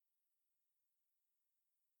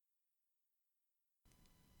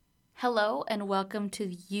Hello and welcome to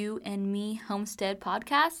the You and Me Homestead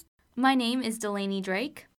podcast. My name is Delaney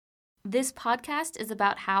Drake. This podcast is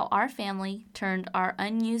about how our family turned our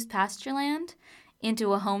unused pasture land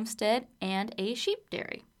into a homestead and a sheep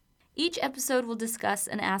dairy. Each episode will discuss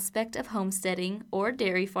an aspect of homesteading or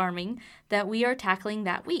dairy farming that we are tackling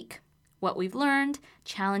that week, what we've learned,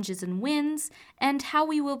 challenges and wins, and how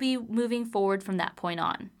we will be moving forward from that point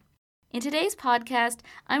on. In today's podcast,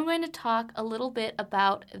 I'm going to talk a little bit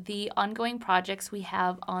about the ongoing projects we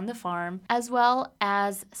have on the farm, as well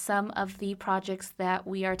as some of the projects that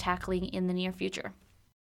we are tackling in the near future.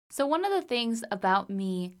 So one of the things about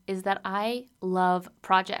me is that I love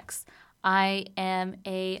projects. I am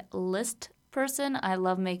a list person. I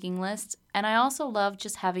love making lists, and I also love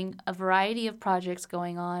just having a variety of projects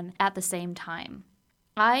going on at the same time.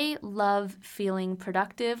 I love feeling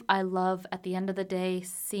productive. I love, at the end of the day,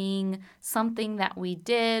 seeing something that we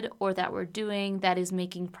did or that we're doing that is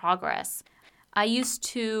making progress. I used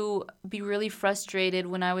to be really frustrated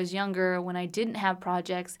when I was younger, when I didn't have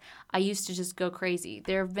projects. I used to just go crazy.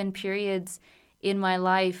 There have been periods in my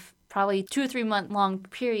life, probably 2 or 3 month long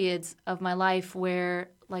periods of my life where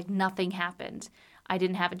nothing happened. I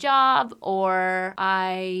didn't have a job, or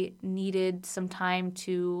I needed some time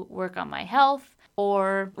to work on my health,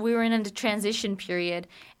 or we were in a transition period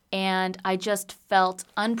and I just felt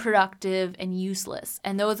unproductive and useless.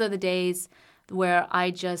 And those are the days where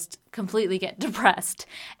I just completely get depressed.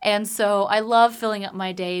 And so I love filling up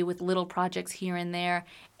my day with little projects here and there.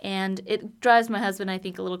 And it drives my husband, I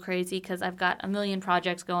think, a little crazy because I've got a million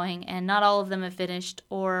projects going and not all of them have finished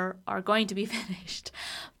or are going to be finished.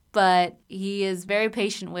 But he is very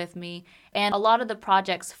patient with me. And a lot of the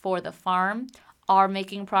projects for the farm are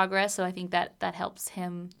making progress, so I think that helps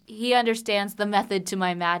him. He understands the method to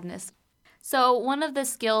my madness. So one of the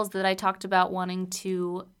skills that I talked about wanting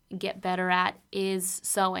to get better at is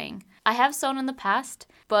sewing. I have sewn in the past,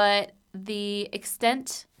 but the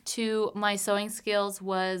extent to my sewing skills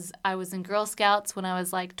was I was in Girl Scouts when I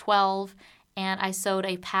was 12, and I sewed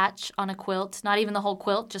a patch on a quilt, not even the whole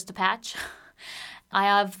quilt, just a patch. I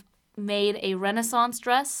have made a Renaissance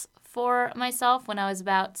dress for myself when I was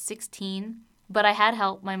about 16, but I had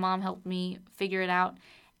help. My mom helped me figure it out,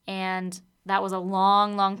 and that was a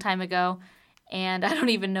long, long time ago, and I don't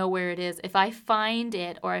even know where it is. If I find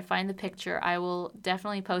it or I find the picture, I will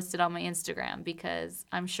definitely post it on my Instagram because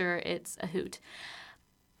I'm sure it's a hoot.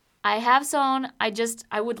 I have sewn.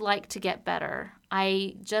 I would like to get better.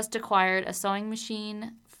 I just acquired a sewing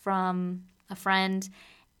machine from a friend,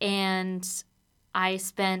 and I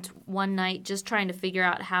spent one night just trying to figure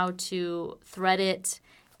out how to thread it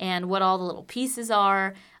and what all the little pieces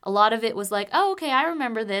are. A lot of it was oh, okay, I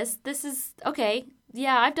remember this. This is, okay,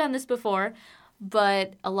 yeah, I've done this before.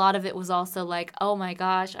 But a lot of it was also oh my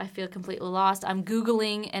gosh, I feel completely lost. I'm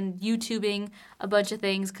Googling and YouTubing a bunch of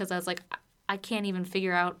things because I was I can't even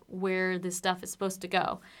figure out where this stuff is supposed to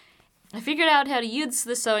go. I figured out how to use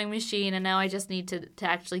the sewing machine, and now I just need to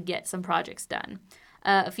actually get some projects done.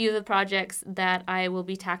 A few of the projects that I will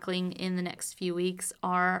be tackling in the next few weeks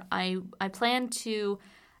are I plan to,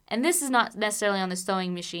 and this is not necessarily on the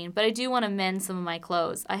sewing machine, but I do want to mend some of my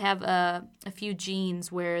clothes. I have a few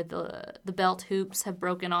jeans where the belt hoops have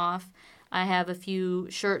broken off. I have a few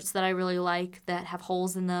shirts that I really like that have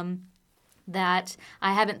holes in them that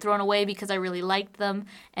I haven't thrown away because I really liked them.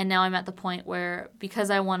 And now I'm at the point where, because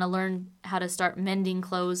I want to learn how to start mending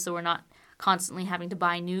clothes so we're not constantly having to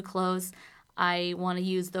buy new clothes, I want to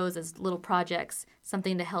use those as little projects,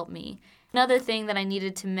 something to help me. Another thing that I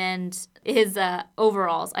needed to mend is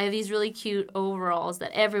overalls. I have these really cute overalls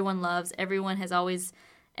that everyone loves. Everyone has always,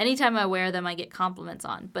 anytime I wear them, I get compliments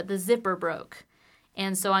on. But the zipper broke.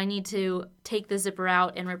 And so I need to take the zipper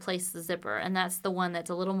out and replace the zipper. And that's the one that's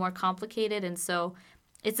a little more complicated. And so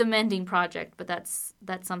it's a mending project, but that's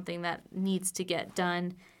something that needs to get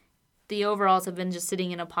done. The overalls have been just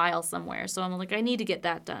sitting in a pile somewhere. So I'm I need to get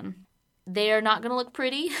that done. They are not going to look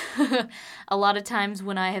pretty. A lot of times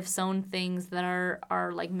when I have sewn things that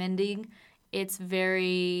are mending, it's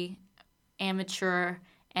very amateur,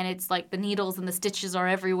 and it's the needles and the stitches are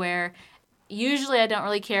everywhere. Usually I don't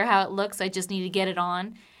really care how it looks. I just need to get it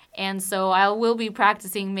on. And so I will be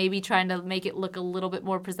practicing, maybe trying to make it look a little bit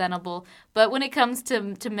more presentable. But when it comes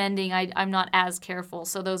to mending, I'm not as careful.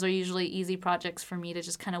 So those are usually easy projects for me to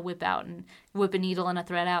just kind of whip out and whip a needle and a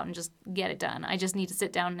thread out and just get it done. I just need to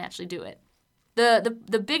sit down and actually do it.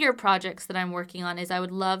 The bigger projects that I'm working on is I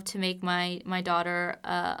would love to make my daughter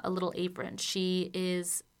a little apron. She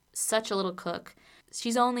is such a little cook.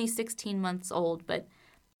 She's only 16 months old, but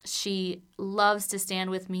she loves to stand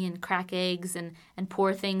with me and crack eggs and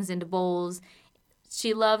pour things into bowls.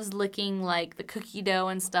 She loves licking like the cookie dough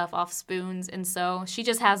and stuff off spoons, and so she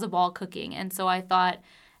just has a ball cooking. And so I thought,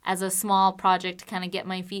 as a small project to kind of get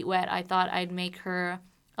my feet wet, I thought I'd make her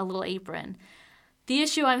a little apron. The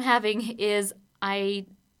issue I'm having is I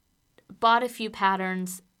bought a few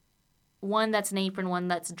patterns, one that's an apron, one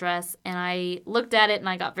that's a dress, and I looked at it and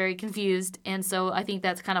I got very confused, and so I think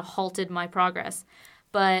that's kind of halted my progress.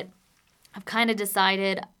 But I've kind of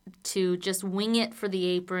decided to just wing it for the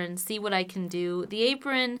apron, see what I can do. The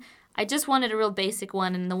apron, I just wanted a real basic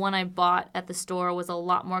one, and the one I bought at the store was a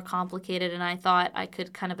lot more complicated, and I thought I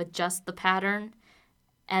could kind of adjust the pattern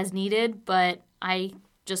as needed, but I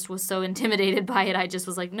just was so intimidated by it, I just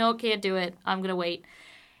was like, no, can't do it. I'm going to wait.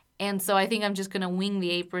 And so I think I'm just going to wing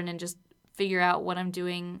the apron and just figure out what I'm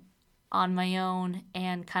doing on my own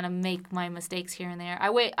and kind of make my mistakes here and there.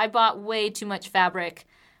 I bought way too much fabric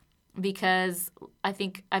because I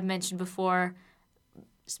think I've mentioned before,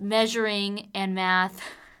 measuring and math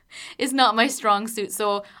is not my strong suit.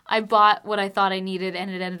 So I bought what I thought I needed, and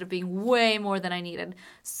it ended up being way more than I needed.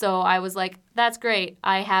 So I was like, that's great.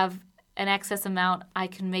 I have an excess amount. I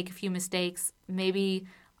can make a few mistakes. Maybe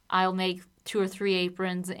I'll make 2 or 3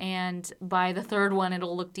 aprons, and by the third one,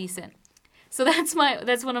 it'll look decent. So that's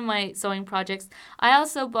one of my sewing projects. I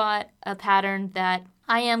also bought a pattern that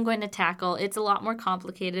I am going to tackle. It's a lot more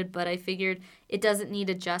complicated, but I figured it doesn't need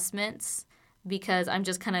adjustments because I'm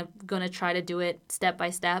just kind of going to try to do it step by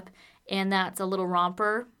step. And that's a little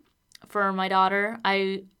romper for my daughter.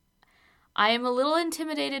 I am a little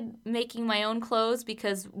intimidated making my own clothes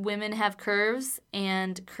because women have curves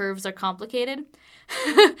and curves are complicated.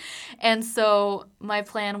 And so my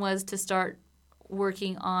plan was to start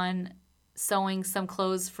working on sewing some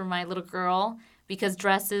clothes for my little girl because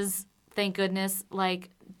dresses, thank goodness, like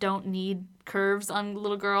don't need curves on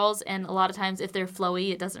little girls, and a lot of times if they're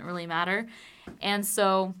flowy, it doesn't really matter. And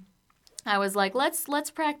so I was like, let's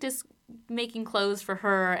practice making clothes for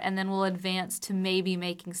her, and then we'll advance to maybe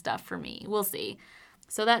making stuff for me. We'll see.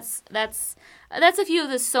 So that's a few of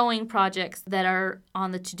the sewing projects that are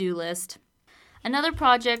on the to-do list. Another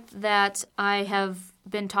project that I have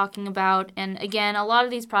been talking about, and again, a lot of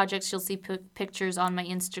these projects you'll see pictures on my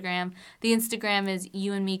Instagram. The Instagram is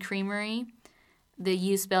You and Me Creamery, the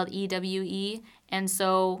U spelled E-W-E. And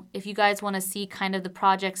so if you guys want to see kind of the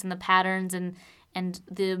projects and the patterns and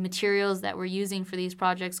the materials that we're using for these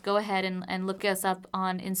projects, go ahead and look us up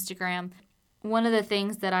on Instagram. One of the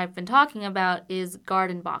things that I've been talking about is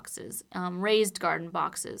garden boxes, raised garden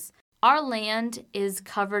boxes. Our land is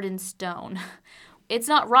covered in stone. It's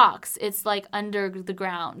not rocks, it's like under the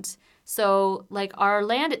ground. So like our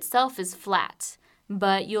land itself is flat,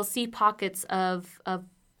 but you'll see pockets of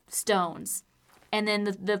stones. And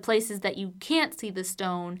then the places that you can't see the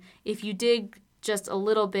stone, if you dig just a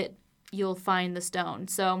little bit, you'll find the stone.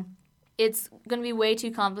 So it's going to be way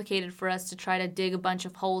too complicated for us to try to dig a bunch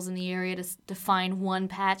of holes in the area to find one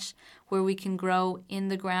patch where we can grow in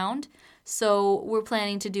the ground. So we're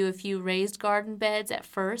planning to do a few raised garden beds at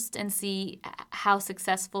first and see how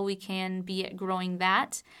successful we can be at growing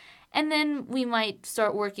that. And then we might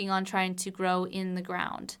start working on trying to grow in the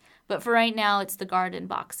ground. But for right now, it's the garden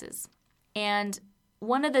boxes. And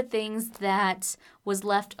one of the things that was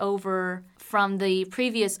left over from the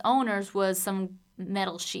previous owners was some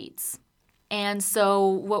metal sheets. And so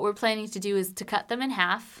what we're planning to do is to cut them in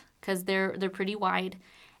half because they're pretty wide,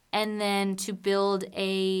 and then to build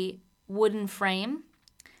a wooden frame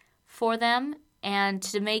for them and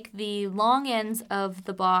to make the long ends of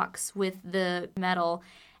the box with the metal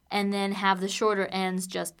and then have the shorter ends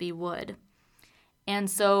just be wood. And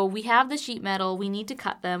so we have the sheet metal, we need to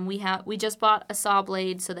cut them. We just bought a saw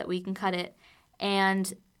blade so that we can cut it.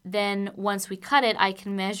 And then once we cut it, I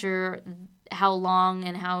can measure how long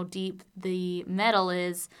and how deep the metal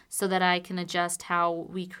is so that I can adjust how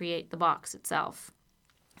we create the box itself.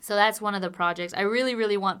 So that's one of the projects. I really,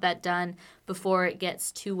 really want that done before it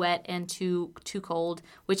gets too wet and too cold,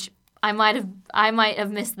 which I might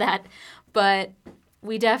have missed that, but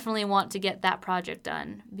we definitely want to get that project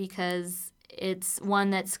done because it's one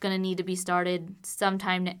that's going to need to be started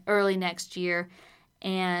sometime early next year,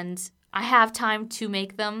 and I have time to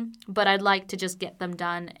make them, but I'd like to just get them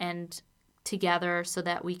done and together so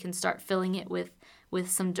that we can start filling it with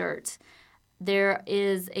some dirt. There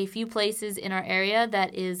is a few places in our area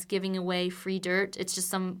that is giving away free dirt. It's just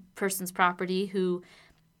some person's property who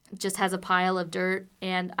just has a pile of dirt,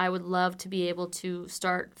 and I would love to be able to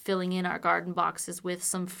start filling in our garden boxes with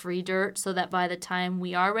some free dirt so that by the time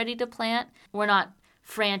we are ready to plant, we're not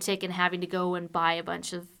frantic and having to go and buy a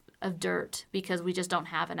bunch of dirt because we just don't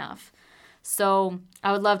have enough. So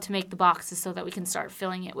I would love to make the boxes so that we can start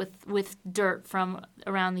filling it with dirt from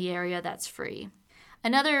around the area that's free.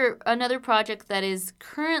 Another project that is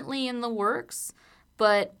currently in the works,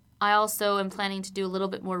 but I also am planning to do a little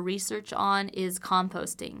bit more research on, is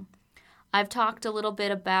composting. I've talked a little bit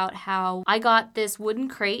about how I got this wooden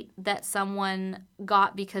crate that someone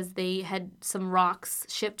got because they had some rocks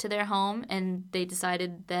shipped to their home, and they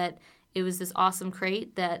decided that it was this awesome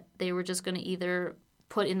crate that they were just going to either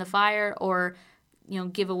put in the fire or,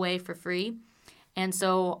 give away for free. And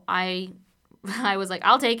so I was like,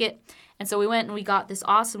 I'll take it. And so we went and we got this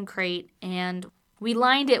awesome crate, and we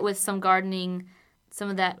lined it with some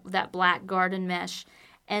of that black garden mesh,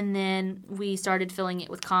 and then we started filling it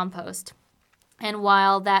with compost. And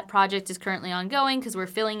while that project is currently ongoing, because we're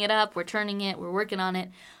filling it up, we're turning it, we're working on it,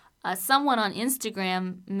 someone on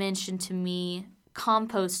Instagram mentioned to me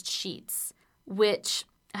compost sheets, which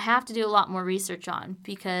I have to do a lot more research on,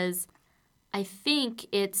 because I think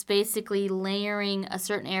it's basically layering a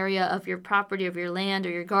certain area of your property, of your land or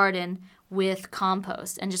your garden with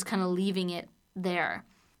compost and just kind of leaving it there.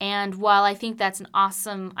 And while I think that's an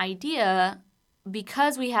awesome idea,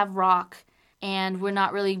 because we have rock and we're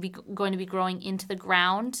not really going to be growing into the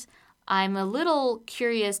ground, I'm a little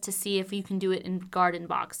curious to see if you can do it in garden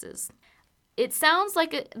boxes. It sounds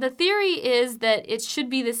like the theory is that it should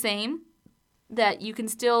be the same, that you can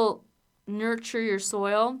still nurture your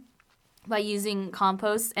soil by using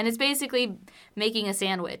compost, and it's basically making a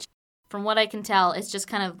sandwich. From what I can tell, it's just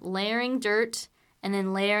kind of layering dirt and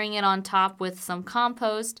then layering it on top with some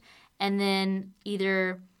compost, and then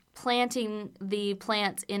either planting the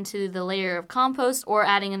plants into the layer of compost or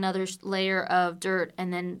adding another layer of dirt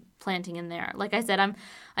and then planting in there. Like I said,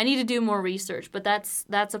 I need to do more research, but that's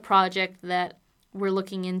a project that we're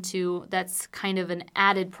looking into. That's kind of an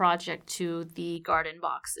added project to the garden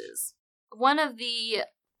boxes. One of the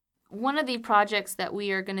projects that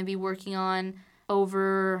we are going to be working on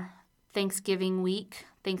over Thanksgiving week,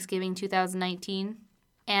 Thanksgiving 2019,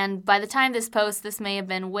 and by the time this posts, this may have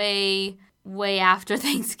been way after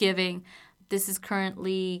Thanksgiving. This is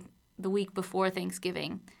currently the week before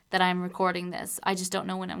Thanksgiving that I'm recording this. I just don't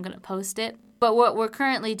know when I'm going to post it. But what we're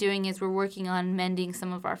currently doing is we're working on mending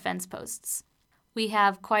some of our fence posts. We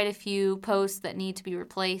have quite a few posts that need to be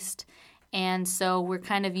replaced, and so we're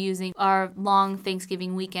kind of using our long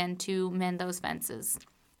Thanksgiving weekend to mend those fences.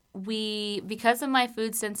 Because of my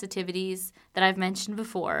food sensitivities that I've mentioned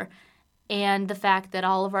before, and the fact that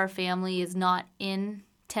all of our family is not in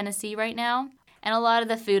Tennessee right now, and a lot of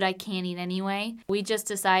the food I can't eat anyway, we just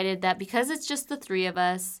decided that because it's just the three of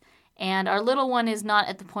us, and our little one is not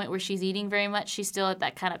at the point where she's eating very much, she's still at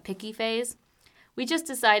that kind of picky phase, we just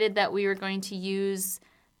decided that we were going to use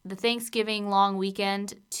the Thanksgiving long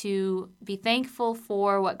weekend to be thankful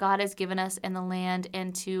for what God has given us in the land,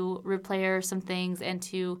 and to repair some things, and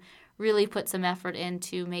to really put some effort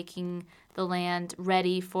into making the land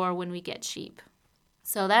ready for when we get sheep.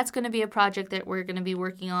 So that's going to be a project that we're going to be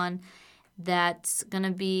working on. That's going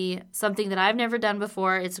to be something that I've never done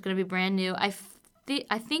before. It's going to be brand new. I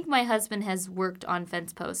think my husband has worked on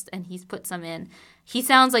fence posts, and he's put some in. He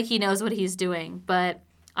sounds like he knows what he's doing, but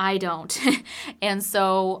I don't. And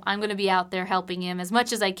so I'm going to be out there helping him as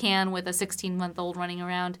much as I can with a 16-month-old running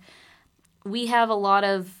around. We have a lot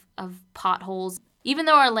of potholes. Even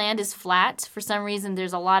though our land is flat, for some reason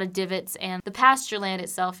there's a lot of divots, and the pasture land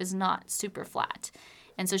itself is not super flat.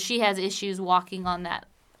 And so she has issues walking on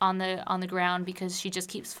the ground because she just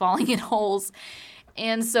keeps falling in holes.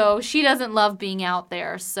 And so she doesn't love being out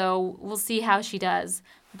there. So we'll see how she does.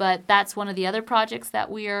 But that's one of the other projects that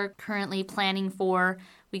we are currently planning for.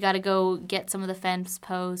 We got to go get some of the fence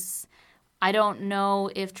posts. I don't know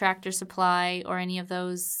if Tractor Supply or any of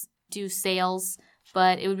those do sales,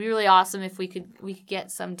 but it would be really awesome if we could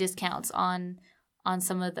get some discounts on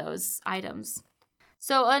some of those items.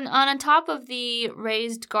 So on top of the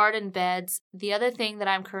raised garden beds, the other thing that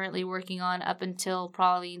I'm currently working on up until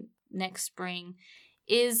probably next spring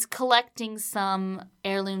is collecting some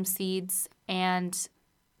heirloom seeds and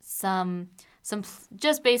some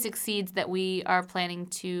just basic seeds that we are planning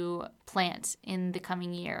to plant in the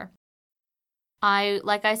coming year.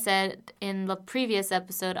 Like I said in the previous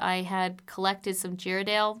episode, I had collected some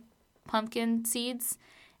Ghirardelli pumpkin seeds,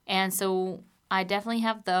 and so I definitely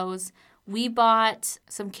have those. We bought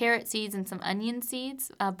some carrot seeds and some onion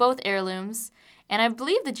seeds, both heirlooms, and I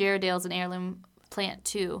believe the Ghirardelli is an heirloom plant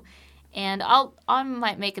too. And I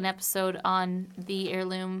might make an episode on the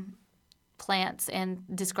heirloom plants and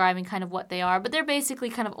describing kind of what they are, but they're basically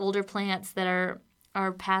kind of older plants that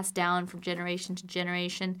are passed down from generation to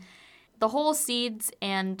generation. The whole seeds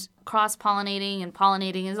and cross-pollinating and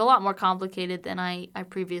pollinating is a lot more complicated than I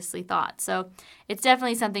previously thought. So it's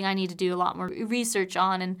definitely something I need to do a lot more research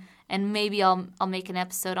on, and maybe I'll make an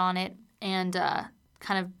episode on it and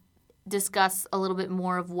kind of discuss a little bit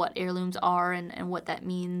more of what heirlooms are and what that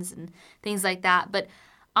means and things like that. But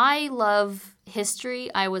I love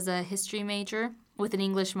history. I was a history major with an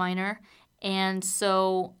English minor. And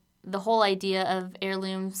so the whole idea of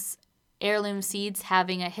heirloom seeds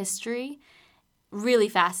having a history really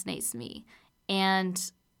fascinates me.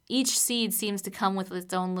 And each seed seems to come with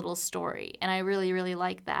its own little story. And I really, really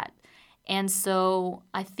like that. And so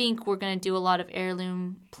I think we're going to do a lot of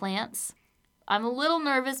heirloom plants. I'm a little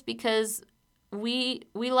nervous because we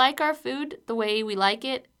like our food the way we like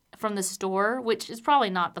it from the store, which is probably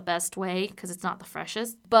not the best way because it's not the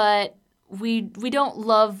freshest. But we don't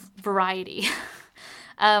love variety.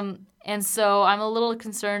 And so I'm a little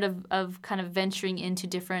concerned of kind of venturing into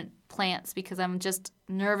different plants because I'm just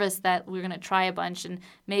nervous that we're going to try a bunch and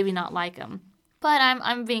maybe not like them. But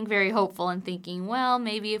I'm being very hopeful and thinking, well,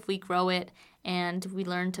 maybe if we grow it and we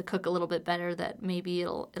learn to cook a little bit better, that maybe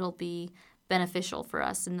it'll be beneficial for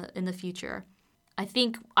us in the future. I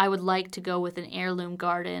think I would like to go with an heirloom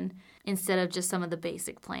garden instead of just some of the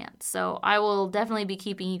basic plants. So I will definitely be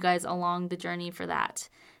keeping you guys along the journey for that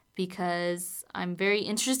because I'm very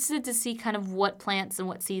interested to see kind of what plants and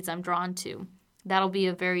what seeds I'm drawn to. That'll be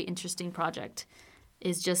a very interesting project,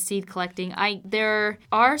 is just seed collecting. There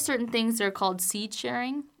are certain things that are called seed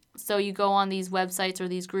sharing. So you go on these websites or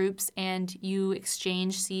these groups and you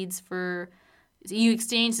exchange the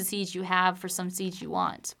seeds you have for some seeds you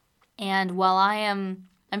want. And while I'm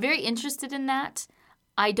very interested in that,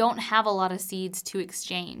 I don't have a lot of seeds to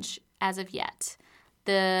exchange as of yet.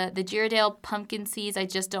 The Ghirardelli pumpkin seeds, I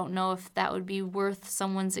just don't know if that would be worth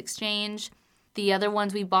someone's exchange. The other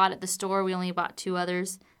ones we bought at the store, we only bought 2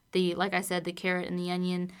 others. Like I said, the carrot and the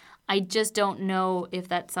onion. I just don't know if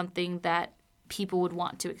that's something that people would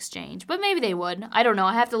want to exchange. But maybe they would. I don't know.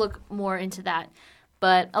 I have to look more into that.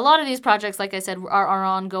 But a lot of these projects, like I said, are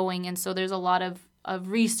ongoing. And so there's a lot of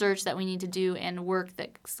research that we need to do and work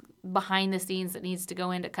that's behind the scenes that needs to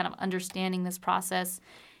go into kind of understanding this process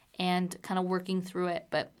and kind of working through it.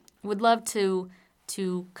 But would love to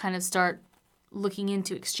kind of start looking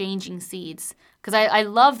into exchanging seeds because I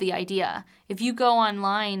love the idea. If you go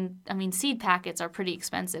online, I mean, seed packets are pretty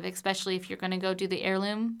expensive, especially if you're going to go do the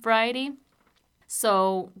heirloom variety.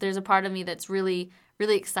 So there's a part of me that's really,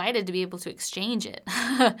 really excited to be able to exchange it.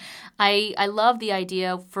 I love the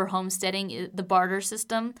idea for homesteading, the barter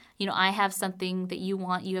system. You know, I have something that you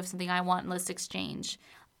want, you have something I want, and let's exchange.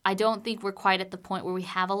 I don't think we're quite at the point where we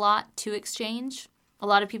have a lot to exchange. A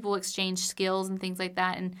lot of people exchange skills and things like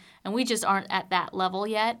that, and we just aren't at that level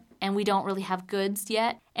yet, and we don't really have goods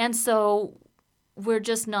yet. And so we're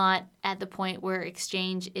just not at the point where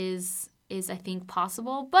exchange is I think,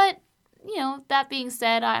 possible. But, you know, that being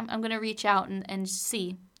said, I'm going to reach out and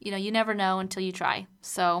see. You know, you never know until you try.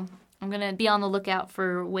 So I'm going to be on the lookout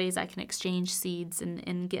for ways I can exchange seeds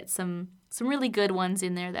and get some really good ones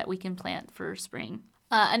in there that we can plant for spring.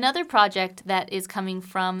 Another project that is coming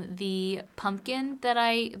from the pumpkin the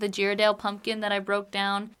Ghirardelli pumpkin that I broke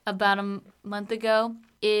down about a month ago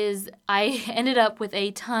is I ended up with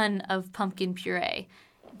a ton of pumpkin puree.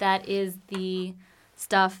 That is the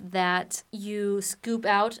stuff that you scoop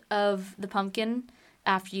out of the pumpkin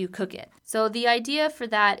after you cook it. So the idea for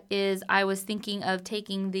that is I was thinking of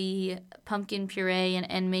taking the pumpkin puree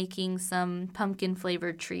and making some pumpkin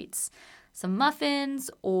flavored treats. Some muffins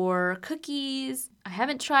or cookies. I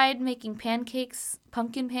haven't tried making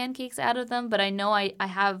pumpkin pancakes out of them, but I know I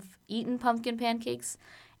have eaten pumpkin pancakes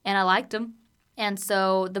and I liked them. And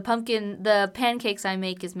so the pancakes I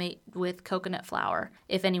make is made with coconut flour,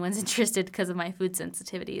 if anyone's interested because of my food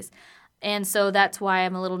sensitivities. And so that's why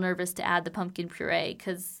I'm a little nervous to add the pumpkin puree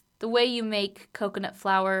because the way you make coconut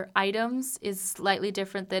flour items is slightly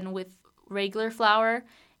different than with regular flour.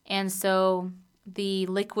 And so the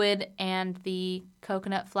liquid and the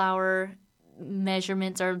coconut flour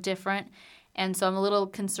measurements are different. And so I'm a little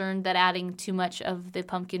concerned that adding too much of the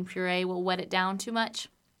pumpkin puree will wet it down too much.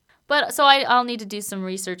 But so I'll need to do some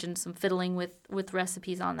research and some fiddling with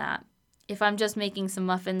recipes on that. If I'm just making some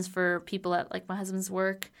muffins for people at like my husband's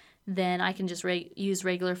work, then I can just use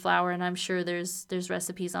regular flour, and I'm sure there's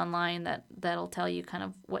recipes online that'll tell you kind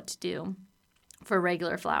of what to do for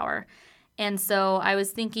regular flour. And so I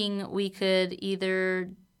was thinking we could either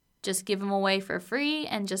just give them away for free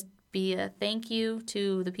and just be a thank you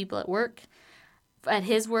to the people at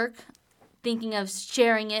his work, thinking of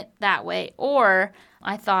sharing it that way. Or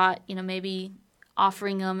I thought, maybe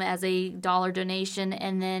offering them as a dollar donation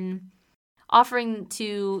and then offering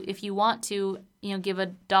to, if you want to, give a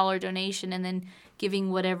dollar donation and then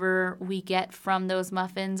giving whatever we get from those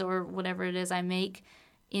muffins or whatever it is I make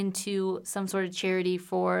into some sort of charity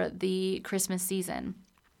for the Christmas season.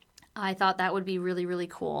 I thought that would be really, really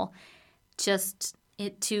cool. Just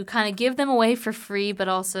to kind of give them away for free, but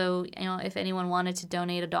also, if anyone wanted to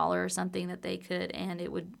donate $1 or something that they could, and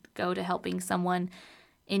it would go to helping someone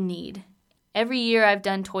in need. Every year I've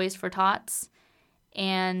done Toys for Tots,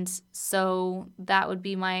 and so that would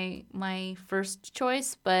be my first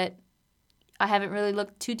choice, but I haven't really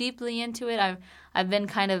looked too deeply into it. I've been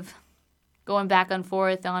kind of going back and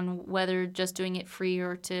forth on whether just doing it free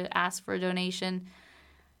or to ask for a donation.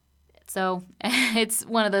 So it's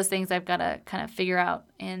one of those things I've got to kind of figure out,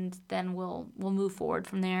 and then we'll move forward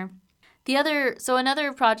from there.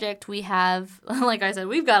 Another project we have, like I said,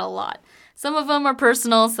 we've got a lot. Some of them are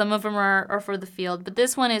personal, some of them are for the field, but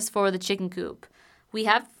this one is for the chicken coop. We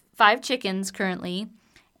have 5 chickens currently,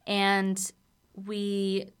 and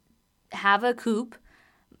we have a coop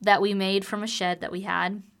that we made from a shed that we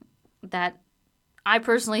had that I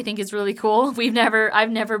personally think is really cool.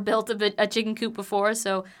 I've never built a chicken coop before,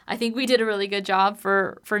 so I think we did a really good job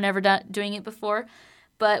for never doing it before.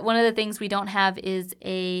 But one of the things we don't have is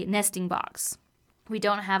a nesting box. We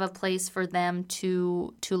don't have a place for them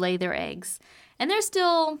to lay their eggs. And they're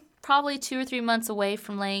still probably 2 or 3 months away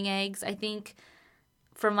from laying eggs. I think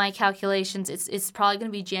from my calculations, it's probably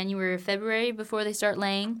going to be January or February before they start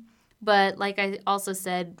laying. But like I also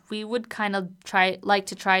said, we would kind of try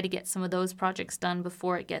to get some of those projects done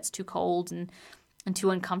before it gets too cold and too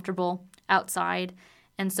uncomfortable outside.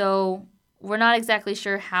 And so we're not exactly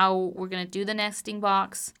sure how we're going to do the nesting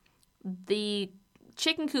box. The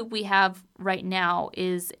chicken coop we have right now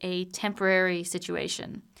is a temporary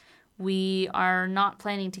situation. We are not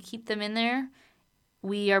planning to keep them in there.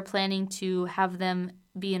 We are planning to have them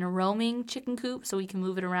be in a roaming chicken coop so we can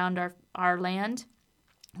move it around our land.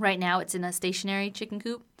 Right now it's in a stationary chicken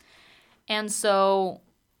coop. And so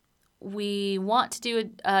we want to do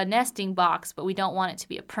a nesting box, but we don't want it to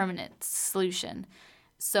be a permanent solution.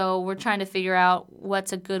 So we're trying to figure out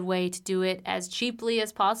what's a good way to do it as cheaply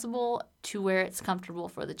as possible to where it's comfortable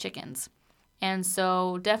for the chickens. And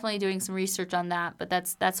so definitely doing some research on that, but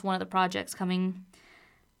that's one of the projects coming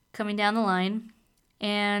down the line.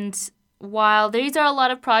 And while these are a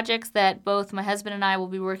lot of projects that both my husband and I will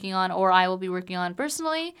be working on, or I will be working on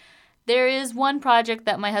personally, there is one project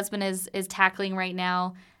that my husband is tackling right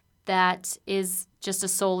now that is just a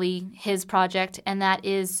solely his project, and that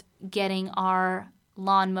is getting our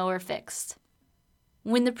lawnmower fixed.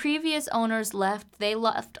 When the previous owners left, they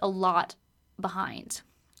left a lot behind.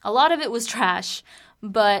 A lot of it was trash,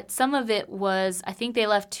 but some of it was, I think they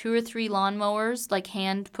left 2 or 3 lawnmowers, like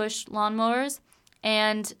hand-push lawnmowers,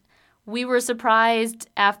 and we were surprised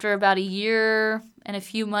after about a year and a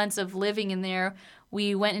few months of living in there.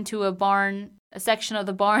 We went into a section of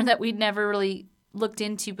the barn that we'd never really looked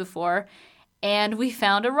into before, and we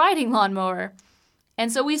found a riding lawnmower.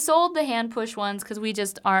 And so we sold the hand-push ones because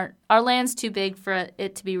our land's too big for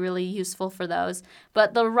it to be really useful for those.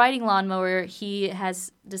 But the riding lawnmower he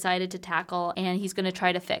has decided to tackle, and he's going to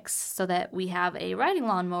try to fix so that we have a riding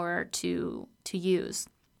lawnmower to use.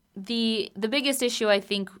 The biggest issue I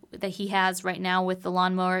think that he has right now with the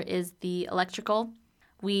lawnmower is the electrical.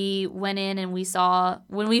 We went in and we saw,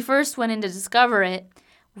 when we first went in to discover it,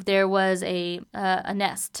 there was a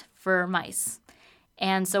nest for mice.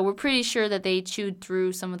 And so we're pretty sure that they chewed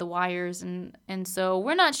through some of the wires. And so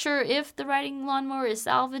we're not sure if the riding lawnmower is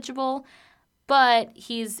salvageable, but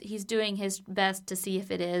he's doing his best to see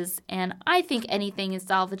if it is. And I think anything is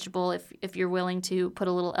salvageable if you're willing to put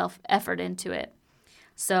a little effort into it.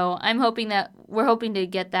 So we're hoping to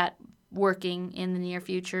get that working in the near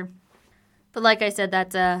future. But like I said,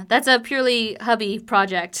 that's a purely hubby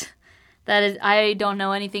project. That is, I don't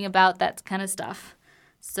know anything about that kind of stuff.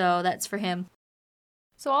 So that's for him.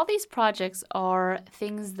 So all these projects are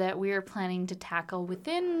things that we are planning to tackle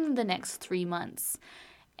within the next 3 months.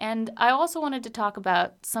 And I also wanted to talk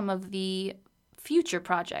about some of the future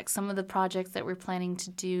projects, some of the projects that we're planning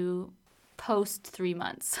to do post 3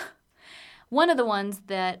 months. One of the ones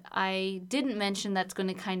that I didn't mention that's going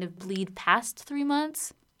to kind of bleed past 3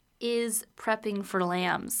 months is prepping for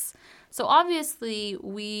lambs. So obviously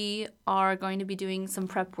we are going to be doing some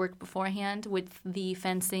prep work beforehand with the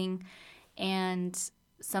fencing and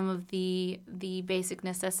some of the basic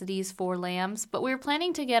necessities for lambs. But we're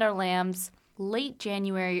planning to get our lambs late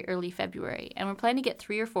January, early February, and we're planning to get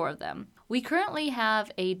 3 or 4 of them. We currently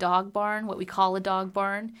have a dog barn, what we call a dog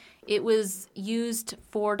barn. It was used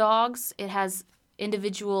for dogs. It has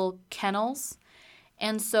individual kennels.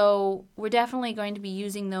 And so we're definitely going to be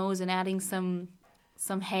using those and adding some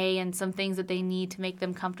hay and some things that they need to make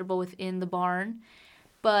them comfortable within the barn.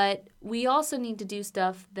 But we also need to do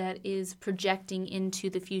stuff that is projecting into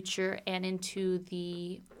the future and into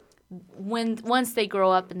the once they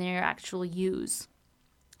grow up and they're actual ewes.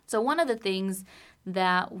 So one of the things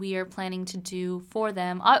that we are planning to do for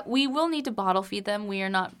them, we will need to bottle feed them. We are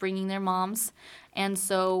not bringing their moms, and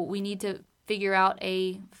so we need to figure out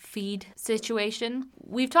a feed situation.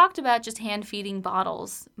 We've talked about just hand feeding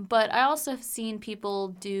bottles, but I also have seen people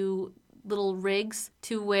do little rigs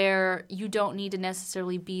to where you don't need to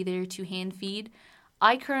necessarily be there to hand feed.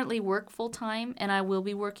 I currently work full-time, and I will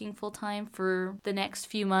be working full-time for the next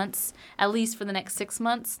few months, at least for the next 6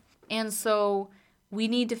 months. And so we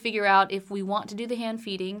need to figure out if we want to do the hand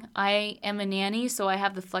feeding. I am a nanny, so I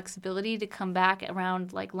have the flexibility to come back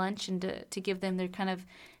around like lunch and to give them their kind of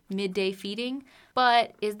midday feeding.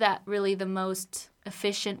 But is that really the most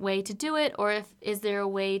efficient way to do it? Or is there a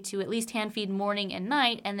way to at least hand feed morning and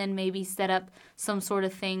night and then maybe set up some sort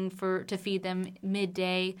of thing to feed them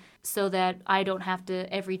midday so that I don't have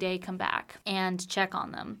to every day come back and check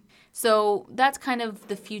on them? So that's kind of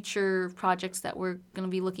the future projects that we're going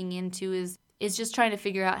to be looking into is just trying to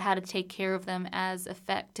figure out how to take care of them as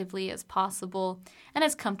effectively as possible and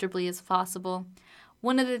as comfortably as possible.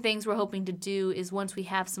 One of the things we're hoping to do is once we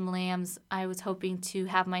have some lambs, I was hoping to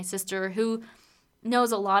have my sister, who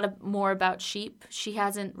knows a lot more about sheep. She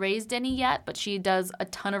hasn't raised any yet, but she does a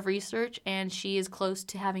ton of research, and she is close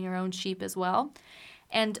to having her own sheep as well.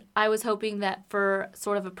 And I was hoping that for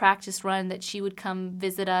sort of a practice run that she would come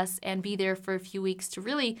visit us and be there for a few weeks to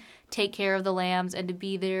really take care of the lambs and to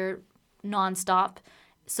be there nonstop,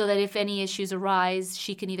 so that if any issues arise,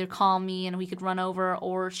 she can either call me and we could run over,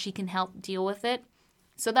 or she can help deal with it.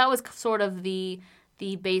 So that was sort of the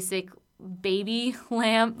basic baby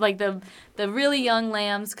lamb, like the really young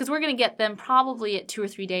lambs, because we're going to get them probably at 2 or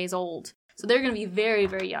 3 days old. So they're going to be very,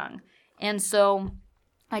 very young. And so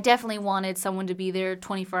I definitely wanted someone to be there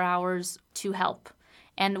 24 hours to help.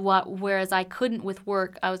 And whereas I couldn't with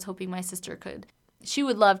work, I was hoping my sister could. She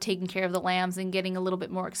would love taking care of the lambs and getting a little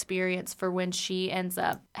bit more experience for when she ends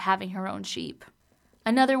up having her own sheep.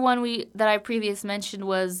 Another one that I previously mentioned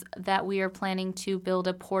was that we are planning to build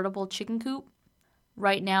a portable chicken coop.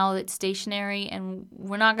 Right now it's stationary, and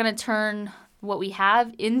we're not going to turn what we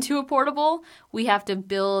have into a portable. We have to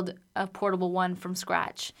build a portable one from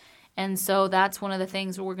scratch. And so that's one of the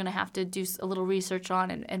things we're going to have to do a little research on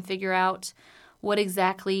and figure out what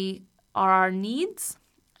exactly are our needs.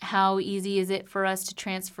 How easy is it for us to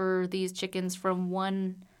transfer these chickens from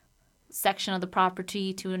one section of the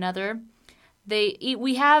property to another?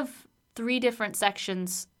 We have 3 different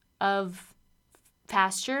sections of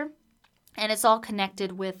pasture, and it's all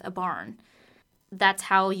connected with a barn. That's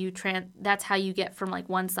how you get from like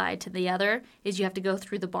one side to the other, is you have to go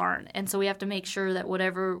through the barn. And so we have to make sure that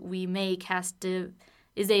whatever we make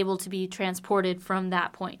is able to be transported from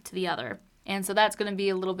that point to the other. And so that's going to be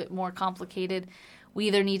a little bit more complicated. We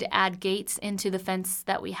either need to add gates into the fence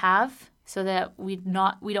that we have so that we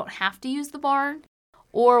don't have to use the barn,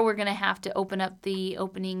 or we're going to have to open up the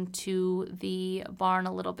opening to the barn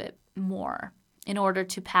a little bit more in order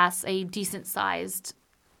to pass a decent-sized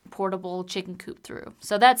portable chicken coop through.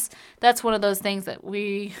 So that's one of those things that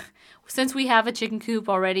since we have a chicken coop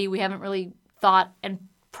already, we haven't really thought and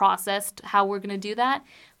processed how we're going to do that.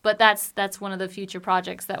 But that's one of the future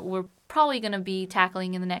projects that we're probably going to be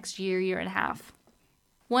tackling in the next year and a half.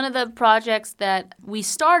 One of the projects that we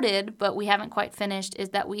started but we haven't quite finished is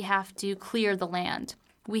that we have to clear the land.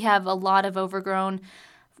 We have a lot of overgrown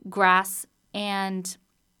grass, and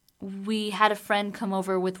we had a friend come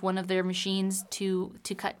over with one of their machines to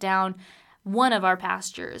cut down one of our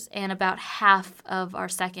pastures and about half of our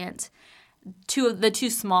the two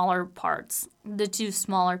smaller parts, the 2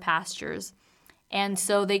 smaller pastures. And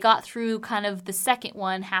so they got through kind of the second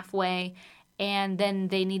one halfway, and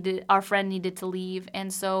then our friend needed to leave.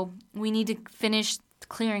 And so we need to finish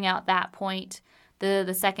clearing out that point,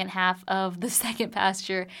 the second half of the second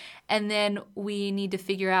pasture, and then we need to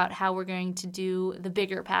figure out how we're going to do the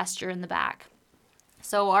bigger pasture in the back.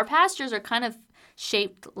 So our pastures are kind of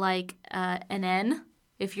shaped like an N.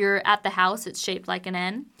 If you're at the house, it's shaped like an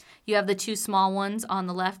N. You have the 2 small ones on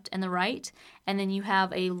the left and the right, and then you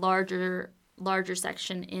have a larger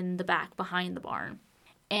section in the back behind the barn.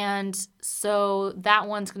 And so that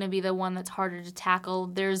one's going to be the one that's harder to tackle.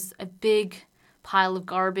 There's a big pile of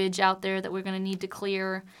garbage out there that we're going to need to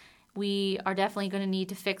clear. We are definitely going to need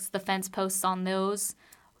to fix the fence posts on those.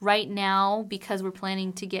 Right now, because we're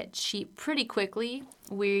planning to get sheep pretty quickly,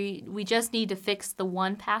 we just need to fix the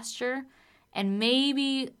one pasture and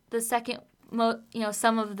maybe the second,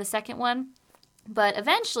 some of the second one. But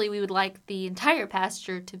eventually we would like the entire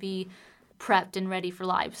pasture to be prepped and ready for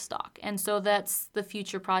livestock. And so that's the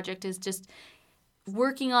future project, is just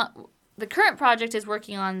working on. The current project is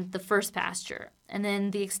working on the first pasture, And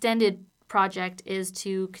then the extended project is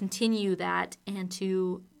to continue that and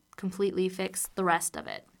to completely fix the rest of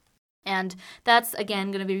it. And that's,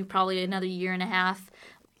 again, going to be probably another year and a half.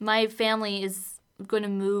 My family is going to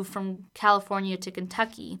move from California to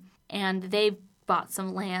Kentucky, and they bought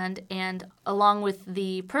some land, and along with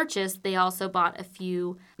the purchase, they also bought a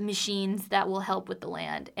few machines that will help with the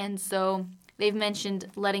land. And so they've mentioned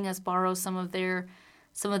letting us borrow some of their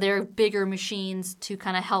bigger machines to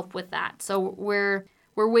kind of help with that. So we're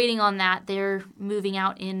waiting on that. They're moving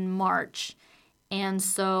out in March. And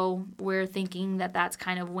so we're thinking that that's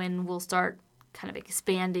kind of when we'll start kind of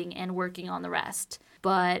expanding and working on the rest.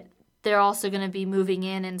 But they're also going to be moving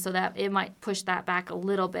in, and so that it might push that back a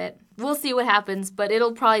little bit. We'll see what happens, but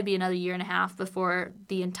it'll probably be another year and a half before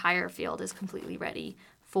the entire field is completely ready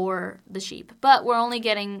for the sheep. But we're only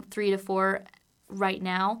getting 3 to 4 right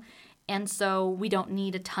now, and so we don't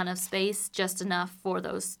need a ton of space, just enough for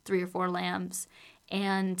those 3 or 4 lambs.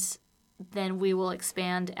 And then we will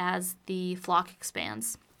expand as the flock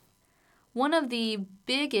expands. One of the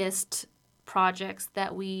biggest projects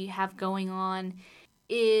that we have going on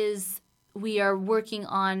is we are working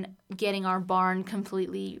on getting our barn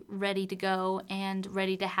completely ready to go and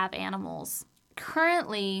ready to have animals.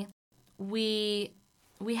 Currently, we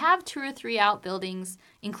have 2 or 3 outbuildings,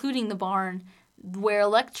 including the barn, where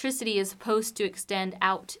electricity is supposed to extend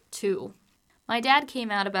out to. My dad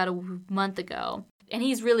came out about a month ago, and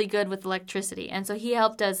he's really good with electricity, and so he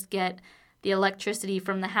helped us get the electricity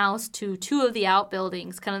from the house to 2 of the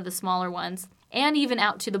outbuildings, kind of the smaller ones, and even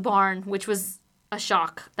out to the barn, which was a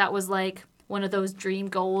shock. That was like one of those dream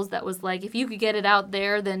goals that was like, if you could get it out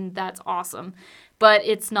there, then that's awesome. But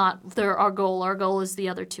it's not our goal. Our goal is the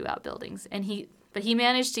other 2 outbuildings. But he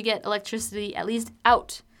managed to get electricity at least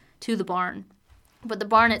out to the barn. But the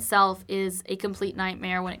barn itself is a complete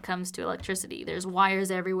nightmare when it comes to electricity. There's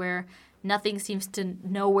wires everywhere. Nothing seems to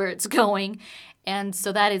know where it's going. And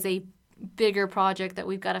so that is a bigger project that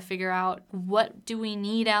we've got to figure out. What do we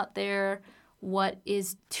need out there? What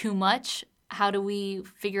is too much? How do we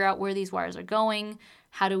figure out where these wires are going?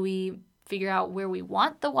 How do we figure out where we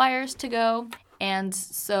want the wires to go? And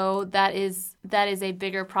so that is a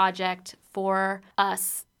bigger project for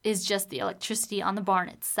us, is just the electricity on the barn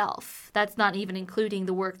itself. That's not even including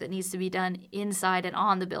the work that needs to be done inside and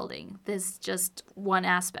on the building. This is just one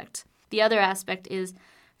aspect. The other aspect is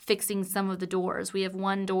fixing some of the doors. We have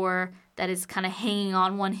one door that is kind of hanging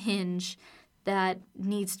on one hinge that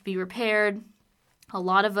needs to be repaired. A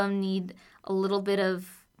lot of them need a little bit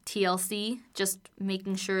of TLC, just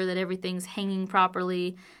making sure that everything's hanging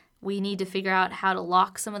properly. We need to figure out how to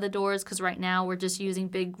lock some of the doors, because right now we're just using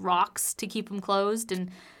big rocks to keep them closed, and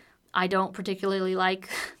I don't particularly like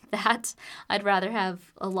that. I'd rather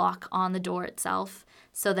have a lock on the door itself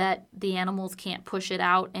so that the animals can't push it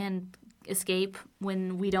out and escape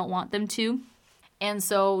when we don't want them to. And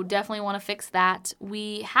so definitely want to fix that.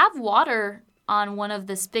 We have water on one of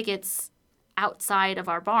the spigots outside of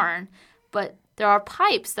our barn, but there are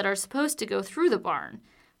pipes that are supposed to go through the barn.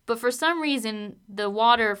 But for some reason, the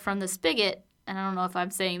water from the spigot, and I don't know if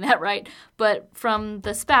I'm saying that right, but from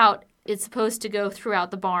the spout, it's supposed to go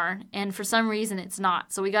throughout the barn, and for some reason it's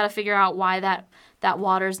not. So we got to figure out why that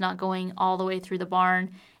water is not going all the way through the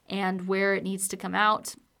barn and where it needs to come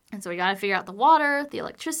out. And so we got to figure out the water, the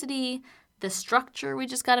electricity, the structure. We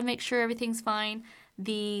just got to make sure everything's fine.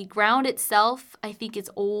 The ground itself, I think it's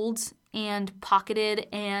old and pocketed,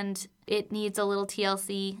 and it needs a little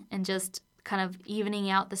TLC and just kind of evening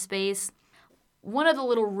out the space. One of the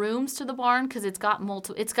little rooms to the barn, because it's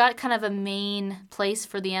got kind of a main place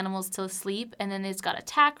for the animals to sleep, and then it's got a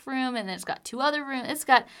tack room, and then it's got 2 other rooms. It's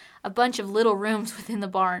got a bunch of little rooms within the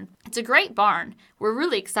barn. It's a great barn. We're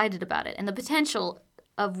really excited about it, and the potential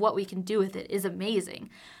of what we can do with it is amazing.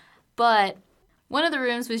 But one of the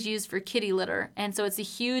rooms was used for kitty litter, and so it's a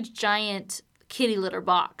huge, giant kitty litter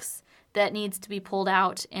box that needs to be pulled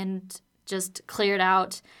out and just cleared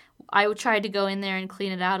out. I tried to go in there and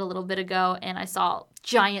clean it out a little bit ago, and I saw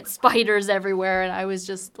giant spiders everywhere, and I was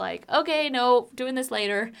just like, okay, no, doing this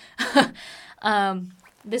later.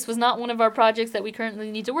 This was not one of our projects that we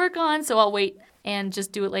currently need to work on, so I'll wait and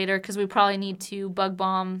just do it later, because we probably need to bug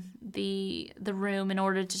bomb the room in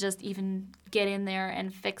order to just even get in there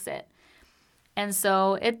and fix it. And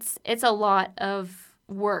so it's a lot of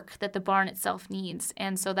work that the barn itself needs,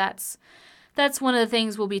 and so that's one of the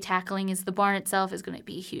things we'll be tackling. Is the barn itself is going to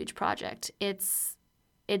be a huge project. It's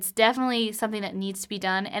definitely something that needs to be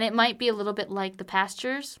done, and it might be a little bit like the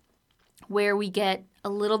pastures, where we get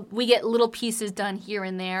little pieces done here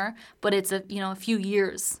and there, but it's a few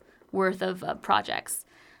years worth of projects.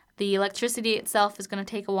 The electricity itself is going to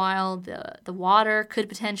take a while. The water could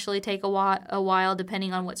potentially take a while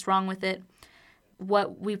depending on what's wrong with it.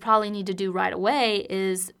 What we probably need to do right away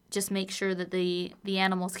is just make sure that the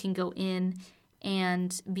animals can go in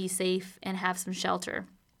and be safe and have some shelter.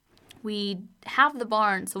 We have the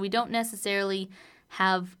barn, so we don't necessarily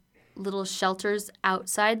have little shelters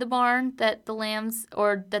outside the barn that the lambs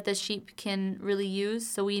or that the sheep can really use.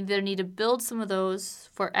 So we either need to build some of those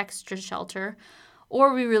for extra shelter,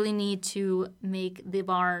 or we really need to make the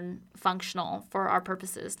barn functional for our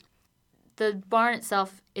purposes. The barn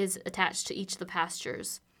itself is attached to each of the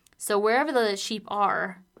pastures. So wherever the sheep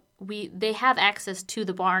are, they have access to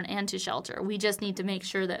the barn and to shelter. We just need to make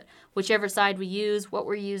sure that whichever side we use, what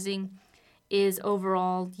we're using, is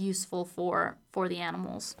overall useful for the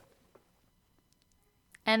animals.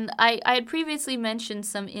 And I had previously mentioned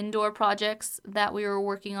some indoor projects that we were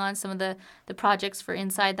working on, some of the projects for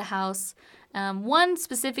inside the house. One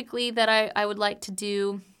specifically that I would like to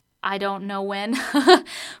do, I don't know when,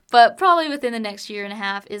 but probably within the next year and a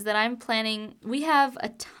half, is that I'm planning, we have a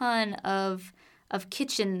ton of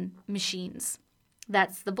kitchen machines.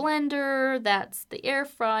 That's the blender, that's the air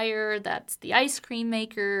fryer, that's the ice cream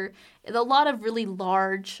maker, a lot of really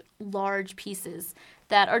large pieces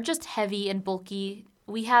that are just heavy and bulky.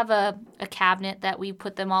 We have a cabinet that we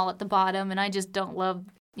put them all at the bottom, and I just don't love,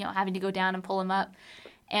 having to go down and pull them up.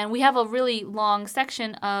 And we have a really long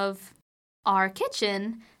section of our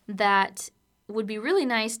kitchen that would be really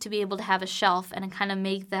nice to be able to have a shelf and kind of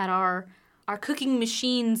make that our cooking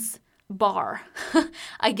machines bar,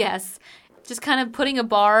 I guess. Just kind of putting a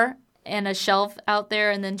bar and a shelf out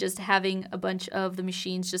there and then just having a bunch of the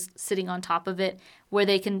machines just sitting on top of it where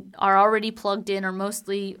they are already plugged in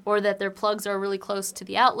or that their plugs are really close to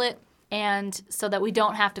the outlet, and so that we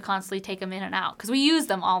don't have to constantly take them in and out because we use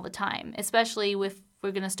them all the time, especially if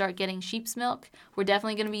we're going to start getting sheep's milk. We're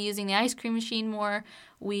definitely going to be using the ice cream machine more.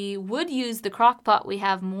 We would use the crock pot we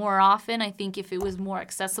have more often, I think, if it was more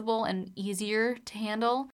accessible and easier to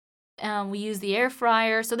handle. We use the air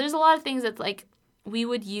fryer. So there's a lot of things that we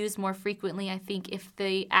would use more frequently, I think, if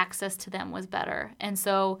the access to them was better. And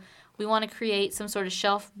so we want to create some sort of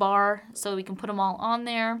shelf bar so we can put them all on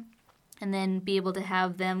there and then be able to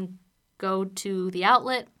have them go to the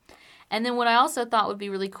outlet. And then what I also thought would be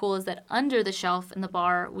really cool is that under the shelf in the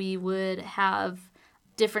bar, we would have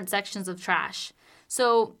different sections of trash.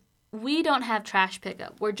 So we don't have trash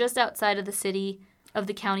pickup. We're just outside of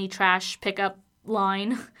the county trash pickup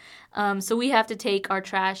line. So we have to take our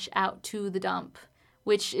trash out to the dump,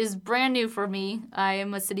 which is brand new for me. I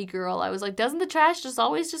am a city girl. I was like, doesn't the trash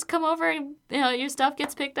always come over and your stuff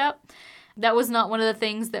gets picked up? That was not one of the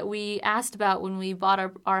things that we asked about when we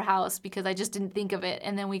bought our house because I just didn't think of it.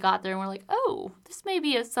 And then we got there and we're like, oh, this may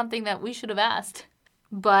be something that we should have asked.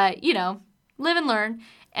 But, live and learn.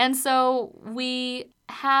 And so we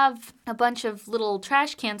have a bunch of little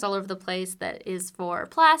trash cans all over the place that is for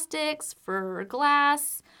plastics, for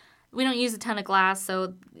glass. We don't use a ton of glass,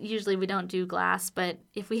 so usually we don't do glass. But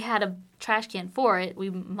if we had a trash can for it, we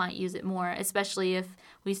might use it more, especially if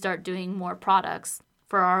we start doing more products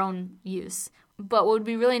for our own use. But what would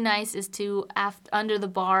be really nice is to, under the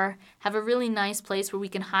bar, have a really nice place where we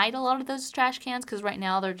can hide a lot of those trash cans, because right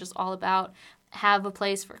now they're just all about have a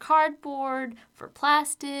place for cardboard, for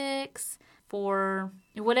plastics, for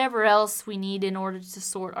whatever else we need in order to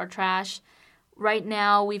sort our trash. Right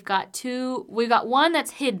now we've got one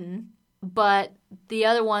that's hidden, but the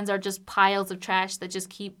other ones are just piles of trash that just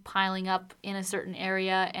keep piling up in a certain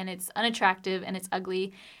area, and it's unattractive and it's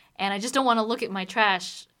ugly. And I just don't want to look at my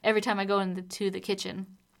trash every time I go into the kitchen.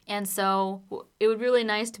 And so it would be really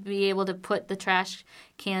nice to be able to put the trash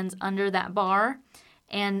cans under that bar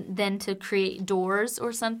and then to create doors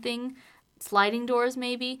or something, sliding doors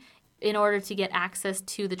maybe, in order to get access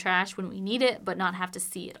to the trash when we need it, but not have to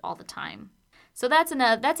see it all the time. So that's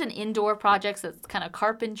an indoor project, so it's kind of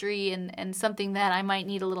carpentry and something that I might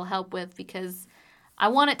need a little help with because I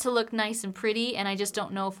want it to look nice and pretty, and I just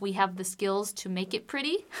don't know if we have the skills to make it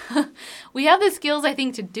pretty. We have the skills, I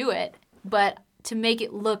think, to do it, but to make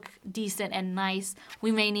it look decent and nice,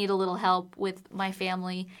 we may need a little help with my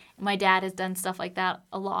family. My dad has done stuff like that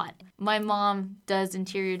a lot. My mom does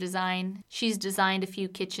interior design. She's designed a few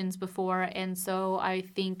kitchens before, and so I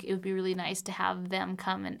think it would be really nice to have them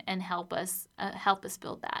come and help us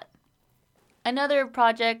build that. Another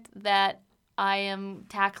project that I am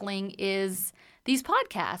tackling is these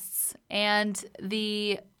podcasts and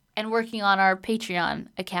working on our Patreon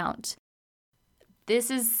account. This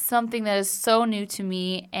is something that is so new to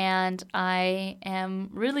me, and I am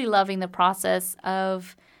really loving the process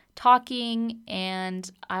of talking, and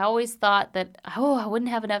I always thought that, I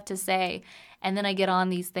wouldn't have enough to say. And then I get on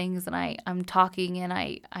these things and I'm talking and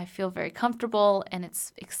I feel very comfortable and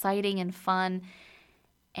it's exciting and fun.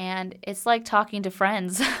 And it's like talking to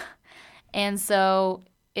friends. And so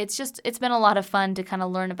it's been a lot of fun to kind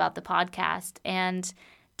of learn about the podcast and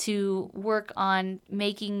to work on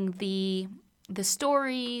making the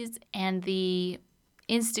stories and the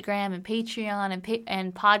Instagram and Patreon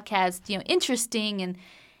and podcast, interesting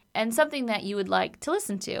and something that you would like to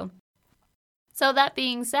listen to. So that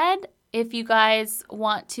being said, if you guys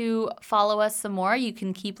want to follow us some more, you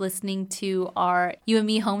can keep listening to our You and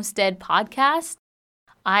Me Homestead podcast.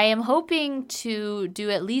 I am hoping to do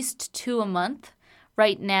at least 2 a month.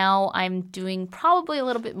 Right now, I'm doing probably a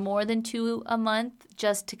little bit more than 2 a month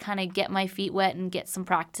just to kind of get my feet wet and get some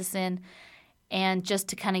practice in and just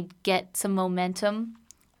to kind of get some momentum.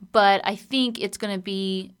 But I think it's going to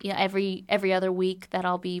be every other week that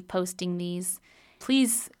I'll be posting these.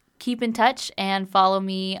 Please keep in touch and follow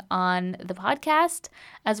me on the podcast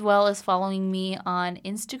as well as following me on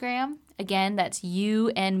Instagram. Again, that's You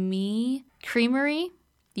and Me Creamery.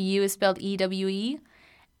 The U is spelled EWE.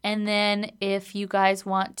 And then if you guys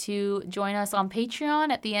want to join us on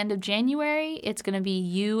Patreon at the end of January, it's going to be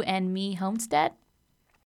You and Me Homestead.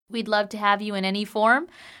 We'd love to have you in any form,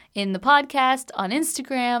 in the podcast, on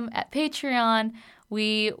Instagram, at Patreon.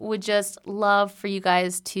 We would just love for you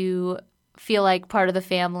guys to feel like part of the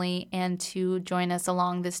family and to join us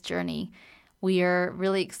along this journey. We are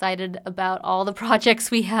really excited about all the projects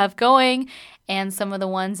we have going and some of the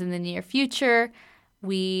ones in the near future.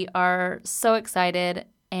 We are so excited,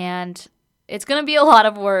 and it's going to be a lot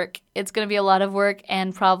of work. It's going to be a lot of work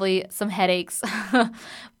and probably some headaches,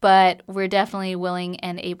 but we're definitely willing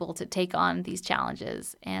and able to take on these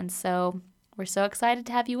challenges. And so we're so excited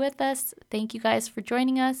to have you with us. Thank you guys for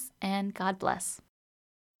joining us, and God bless.